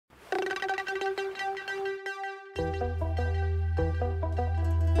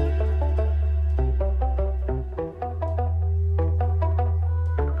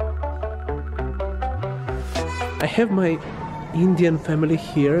I have my Indian family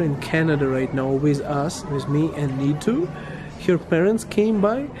here in Canada right now with us, with me and Neetu. Her parents came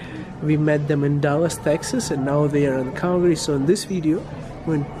by. We met them in Dallas, Texas, and now they are in Calgary. So in this video,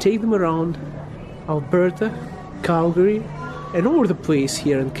 we're going to take them around Alberta, Calgary, and all over the place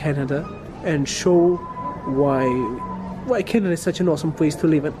here in Canada and show why Canada is such an awesome place to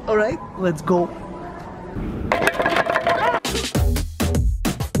live in. Alright, let's go.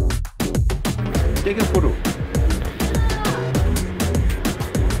 Take a photo.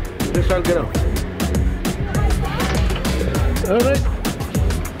 Just I'll get out. Alright.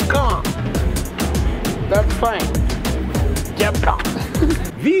 Come on. That's fine. Jump down.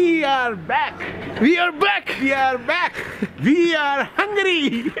 We are back. We are back! We are back. We are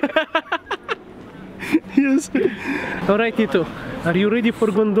hungry. Yes. Alright, Nito. Are you ready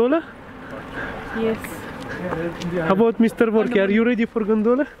for gondola? Yes. How about Mr. Vorki? Are you ready for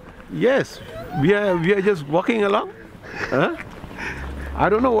gondola? Yes. We are just walking along. Huh? I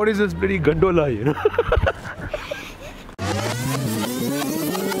don't know what is this bloody gondola, you know.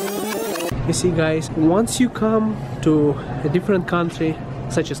 You see, guys, once you come to a different country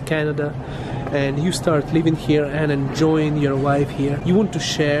such as Canada and you start living here and enjoying your life here, you want to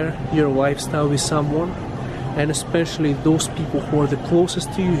share your lifestyle with someone, and especially those people who are the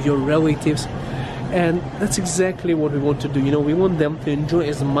closest to you, your relatives. And that's exactly what we want to do. You know, we want them to enjoy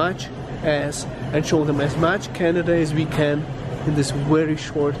as much as and show them as much Canada as we can in this very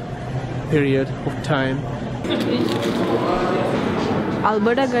short period of time.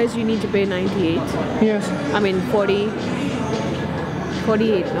 Alberta, guys, you need to pay 98. Yes. I mean 48,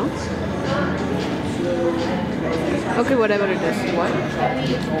 no? Okay, whatever it is. What?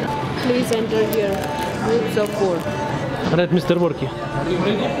 Please enter your groups of 4. Alright, Mr. Vorki. Are you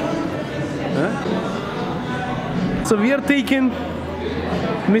ready? Huh? So we are taking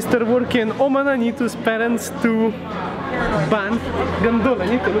Mr. Vorki and Omana Nitu's parents to Banff gondola.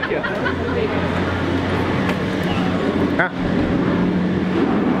 Nitu, look here. Ah.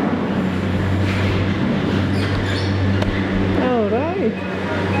 All right.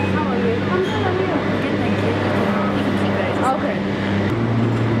 Okay.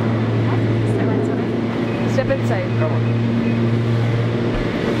 Step inside. Come on.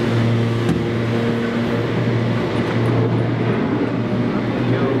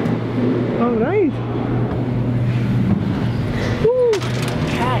 All right. Woo.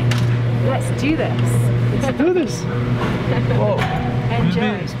 Okay, let's do this. Let's do this. Oh, Enjoy.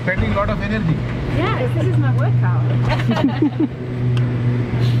 you'll be spending a lot of energy. Yeah, this is my workout.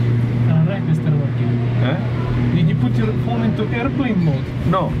 All right, Mr. Vorki. Huh? Did you put your phone into airplane mode?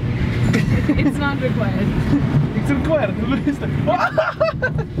 No. It's not required. It's required.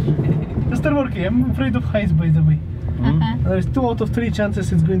 Mr. Vorki, I'm afraid of heights, by the way. There's 2 out of 3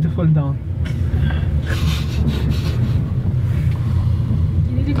 chances it's going to fall down.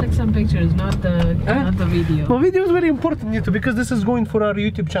 You need to click some pictures, not the video. No, video is very important, Nito, because this is going for our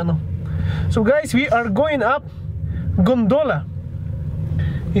YouTube channel. So guys, we are going up gondola.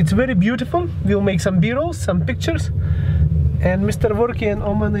 It's very beautiful. We'll make some B-rolls, some pictures. And Mr. Vorki and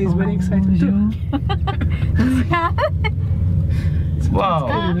Omana is very excited too. Wow.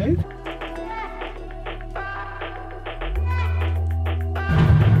 Right?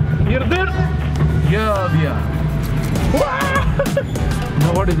 You're there? Yeah, we are.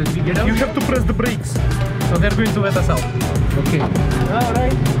 Now what is it? We get out? You have to press the brakes. So they're going to let us out. Okay.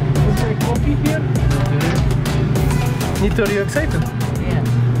 Alright. Is there coffee here? Nito, are you excited? Yeah.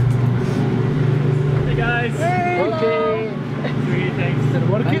 Hey guys! Hey. Okay. Sweet, thanks.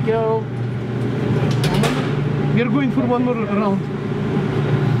 Thank you. We are going for one more round.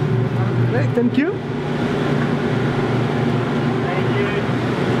 Right, thank you. Thank you.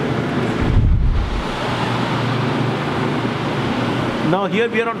 Now here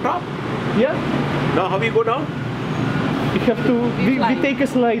we are on top. Yeah? Now how we go down? We have to, we take a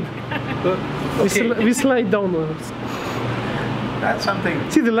slide. Okay. We slide downwards. That's something.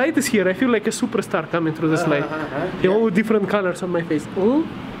 See, the light is here. I feel like a superstar coming through this light. All different colors on my face. Oh.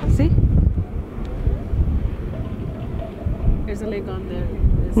 See? There's a lake on there.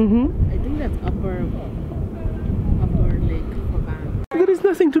 I think that's upper lake for Banff. There is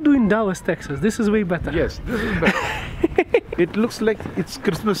nothing to do in Dallas, Texas. This is way better. Yes, this is better. It looks like it's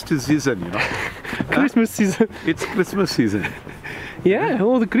Christmas season, you know. Christmas season. It's Christmas season. Yeah,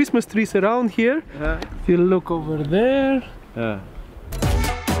 all the Christmas trees around here. If you look over there.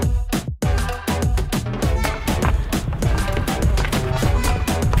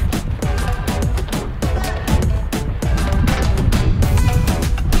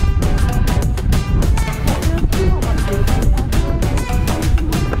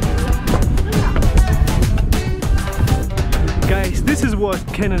 This is what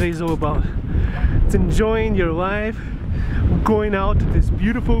Canada is all about. It's enjoying your life, going out to this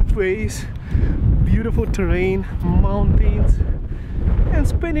beautiful place, beautiful terrain, mountains, and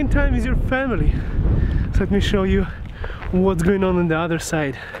spending time with your family. So let me show you what's going on the other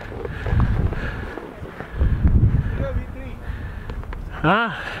side.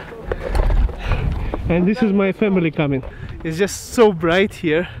 And this is my family coming. It's just so bright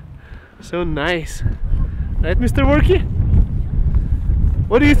here, so nice. Right, Mr. Worky?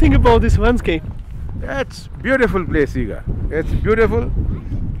 What do you think about this landscape? That's beautiful place, Igor. It's beautiful.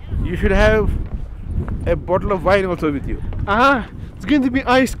 You should have a bottle of wine also with you. It's going to be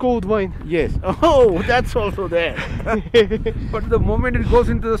ice cold wine. Yes. Oh, that's also there. But the moment it goes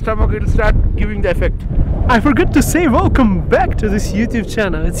into the stomach, it'll start giving the effect. I forgot to say welcome back to this YouTube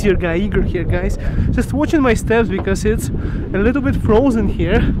channel. It's your guy Igor here, guys. Just watching my steps because it's a little bit frozen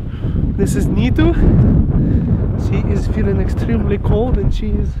here. This is Nitu. She is feeling extremely cold and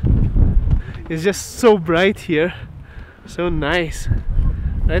it's just so bright here. So nice.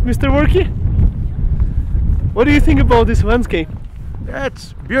 Right, Mr. Worky? What do you think about this landscape?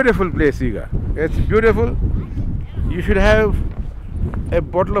 That's beautiful place, Igor. It's beautiful. You should have a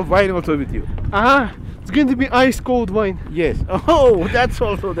bottle of wine also with you. It's going to be ice cold wine. Yes. Oh, that's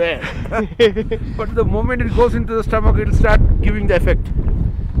also there. But the moment it goes into the stomach, it'll start giving the effect.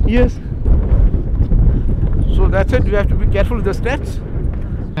 Yes. So that's it. You have to be careful with the steps.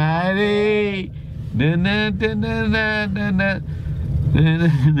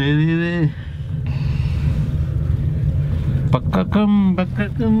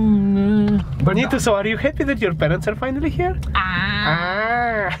 Bonito, so are you happy that your parents are finally here?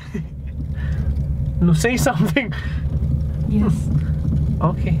 No, say something. Yes.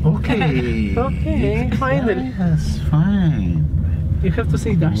 Okay. Okay. Okay, finally. Yes, fine. You have to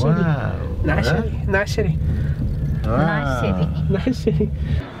say Nasheri. Wow. Nasheri. Nasheri. Wow. Nasheri.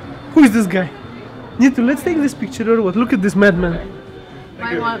 Who is this guy? Nitu, let's take this picture or what? Look at this madman.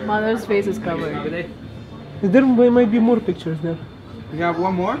 My mother's face is covered. There might be more pictures there. You have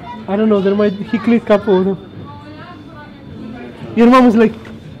one more? I don't know, he clicked a couple of them. Your mom is like...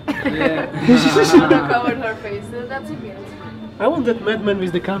 Covered her face. That's okay. I want that madman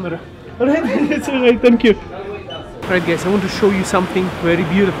with the camera. Alright, it's alright, thank you. Alright guys, I want to show you something very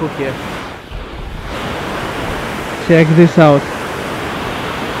beautiful here. Check this out.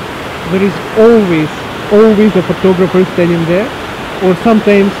 There is always a photographer standing there, or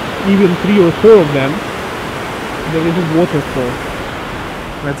sometimes even 3 or 4 of them. There is a waterfall.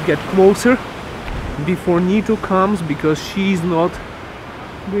 Let's get closer before Nitu comes, because she's not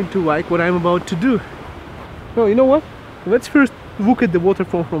going to like what I'm about to do. Oh, you know what? Let's first look at the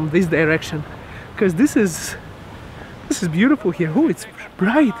waterfall from this direction, because this is beautiful here. Oh, it's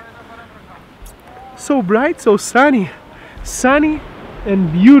bright. So bright, so sunny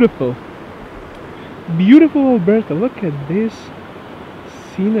and beautiful. Beautiful Alberta. Look at this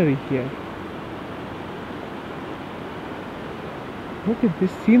scenery here. Look at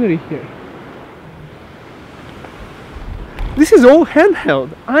this scenery here. This is all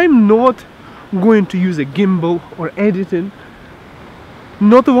handheld. I'm not going to use a gimbal or editing.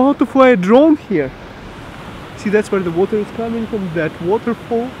 Not allowed to fly a drone here. See, that's where the water is coming from, that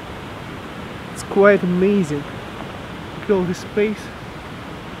waterfall. It's quite amazing. Look at all this space.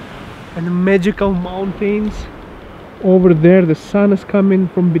 And the magical mountains. Over there the sun is coming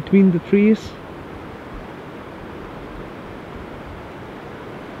from between the trees.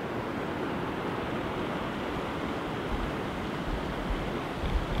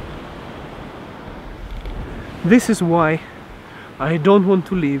 This is why I don't want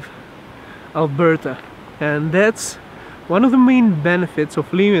to leave Alberta, and that's one of the main benefits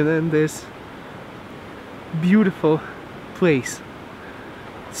of living in this beautiful place.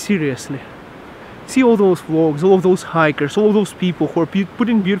 Seriously, see all those vlogs, all of those hikers, all those people who are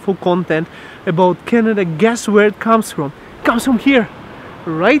putting beautiful content about Canada. Guess where it comes from? It comes from here,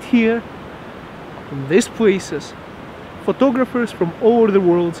 right here, in these places. Photographers from all over the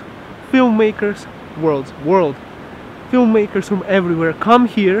world, filmmakers, filmmakers from everywhere come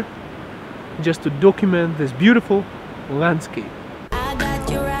here just to document this beautiful landscape. I got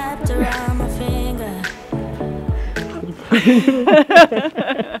you wrapped around my finger.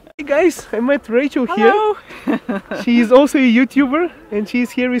 Hey guys, I met Rachel here. She is also a YouTuber, and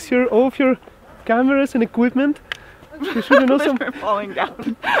she's here with all of your cameras and equipment. To shoot an awesome falling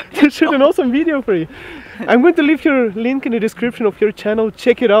down. to shoot an awesome video for you. I'm going to leave your link in the description of your channel.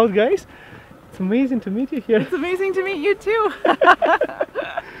 Check it out, guys. It's amazing to meet you here. It's amazing to meet you too.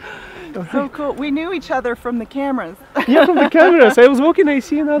 So cool. We knew each other from the cameras. Yeah, from the cameras. I was walking, I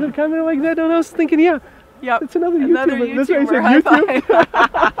see another camera like that, and I was thinking, yeah, Yep. That's another Another YouTuber. That's why I YouTuber. said High YouTube.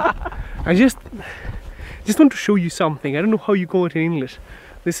 five. I just want to show you something. I don't know how you call it in English.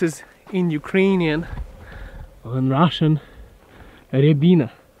 This is in Ukrainian or in Russian,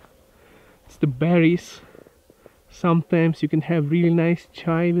 rябина. It's the berries. Sometimes you can have really nice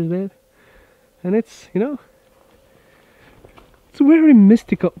chai with that, and it's, you know, it's a very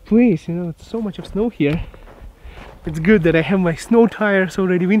mystical place. You know, it's so much of snow here. It's good that I have my snow tires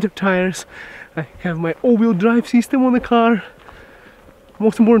already, winter tires. I have my all-wheel drive system on the car.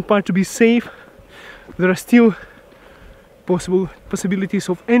 Most important part, to be safe. There are still possibilities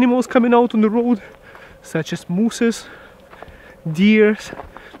of animals coming out on the road, such as mooses, deers.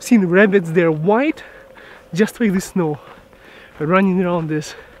 I've seen rabbits. They're white, just like the snow, running around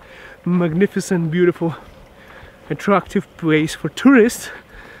this magnificent, beautiful, attractive place for tourists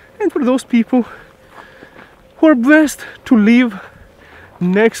and for those people who are blessed to live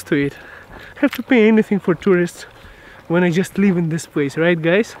next to it. I have to pay anything for tourists when I just live in this place, right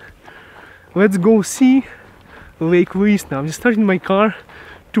guys? Let's go see Lake Louise now. I'm just starting my car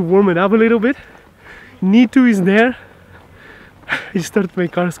to warm it up a little bit. Need2 is there. I just started my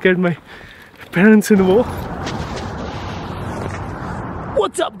car, scared my parents in the wall.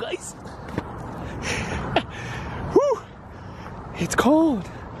 What's up guys? Whew. It's cold.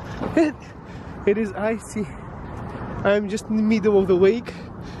 It is icy. I'm just in the middle of the lake.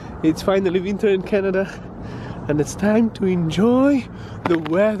 It's finally winter in Canada, and it's time to enjoy the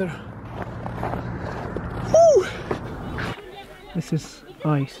weather. Woo! This is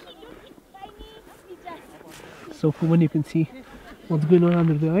ice. So from when you can see what's going on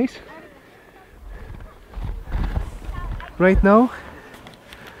under the ice. Right now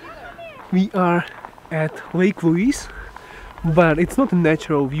we are at Lake Louise, but it's not a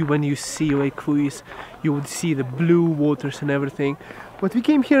natural view. When you see Lake Louise, you would see the blue waters and everything. But we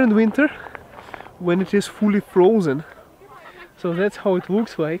came here in winter when it is fully frozen, so that's how it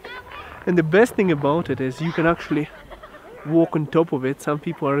looks like. And the best thing about it is you can actually walk on top of it. Some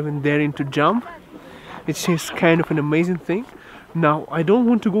people are even daring to jump. It's just kind of an amazing thing. Now I don't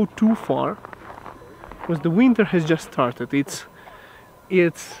want to go too far because the winter has just started.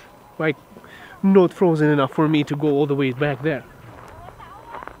 It's like not frozen enough for me to go all the way back there.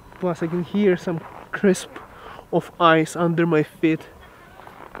 Plus I can hear some crisp of ice under my feet,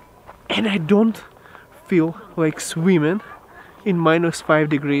 and I don't feel like swimming in -5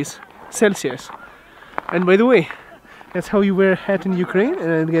 degrees Celsius. And by the way, that's how you wear a hat in Ukraine,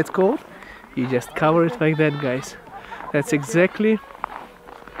 and it gets cold. You just cover it like that, guys. That's exactly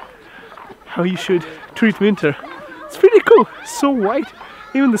how you should treat winter. It's pretty cool. So white.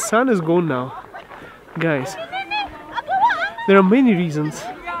 Even the sun is gone now. Guys, there are many reasons,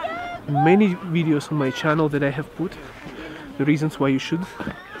 many videos on my channel that I have put, the reasons why you should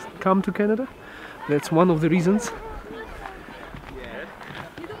come to Canada. That's one of the reasons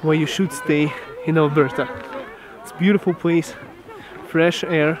why you should stay in Alberta. It's a beautiful place, fresh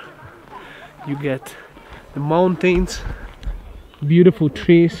air, you get the mountains, beautiful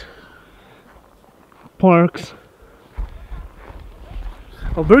trees, parks.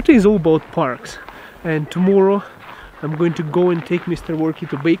 Alberta is all about parks, and tomorrow I'm going to go and take Mr. Worky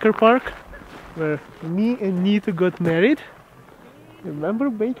to Baker Park, where me and Nita got married. Remember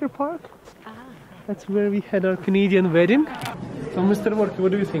Baker Park? That's where we had our Canadian wedding. So Mr. Worky,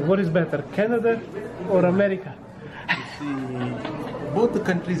 what do you think? What is better, Canada or America? See, both the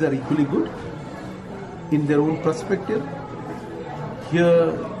countries are equally good in their own perspective.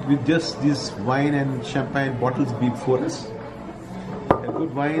 Here, with just these wine and champagne bottles before us, a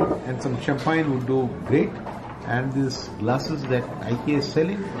good wine and some champagne would do great, and these glasses that IKEA is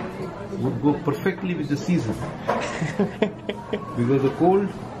selling would go perfectly with the season. Because the cold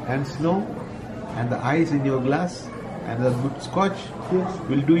and snow and the ice in your glass and the good scotch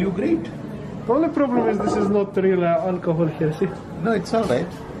will do you great. The only problem is this is not real alcohol here, see? No, it's alright.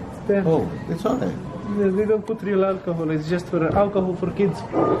 Oh, it's alright. They don't put real alcohol, it's just for alcohol for kids.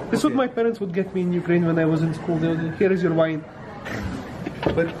 This is what my parents would get me in Ukraine when I was in school. They would, here is your wine.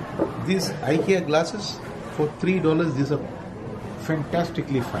 But these IKEA glasses for $3, these are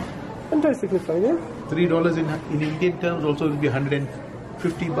fantastically fine. Fantastically fine, yeah? $3 in Indian terms also will be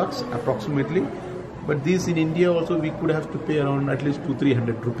 150 bucks approximately. But these in India also we could have to pay around at least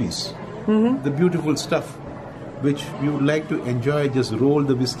 200-300 rupees. The beautiful stuff which you would like to enjoy, just roll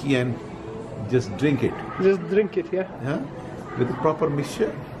the whiskey and just drink it. Just drink it, yeah? Yeah? With the proper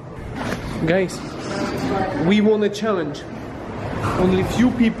mixture. Guys, we won a challenge. Only few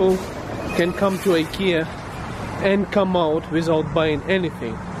people can come to IKEA and come out without buying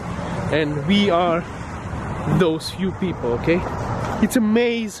anything. And we are those few people, okay? It's a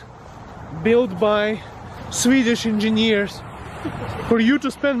maze built by Swedish engineers for you to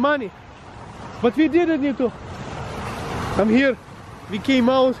spend money. But we didn't need to. I'm here. We came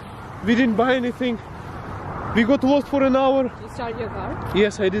out. We didn't buy anything. We got lost for an hour. You start your car?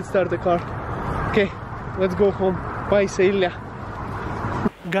 Yes, I did start the car. Okay, let's go home. Bye, Celia.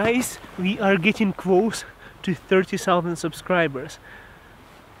 Guys, we are getting close to 30,000 subscribers.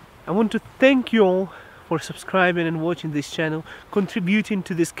 I want to thank you all for subscribing and watching this channel, contributing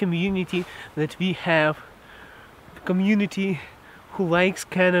to this community that we have. The community who likes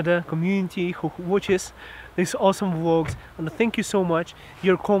Canada, community who watches these awesome vlogs, and thank you so much.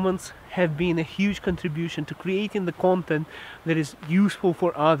 Your comments have been a huge contribution to creating the content that is useful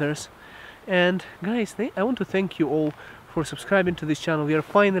for others. And guys, I want to thank you all for subscribing to this channel. We are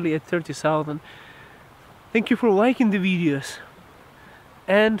finally at 30,000. Thank you for liking the videos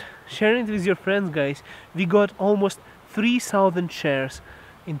and sharing it with your friends, guys. We got almost 3,000 shares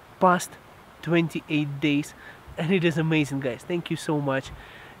in past 28 days, and it is amazing, guys. Thank you so much.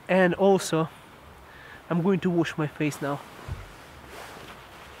 And also, I'm going to wash my face now.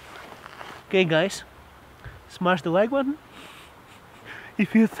 Okay, guys, smash the like button.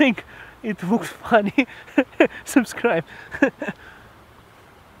 If you think it looks funny, subscribe.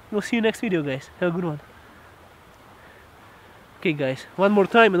 We'll see you next video, guys. Have a good one. Okay, guys, one more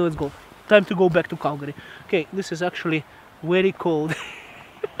time and let's go. Time to go back to Calgary. Okay, this is actually very cold.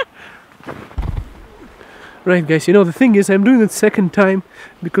 Right, guys, you know, the thing is, I'm doing it second time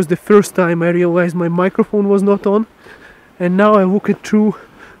because the first time I realized my microphone was not on, and now I look at true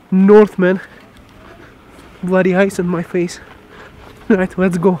Northman. Bloody ice on my face. Right,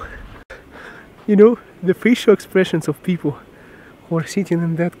 let's go. You know, the facial expressions of people who are sitting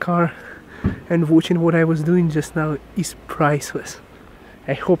in that car and watching what I was doing just now is priceless.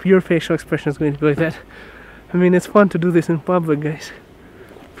 I hope your facial expression is going to be like that. I mean, it's fun to do this in public, guys.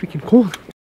 Freaking cold.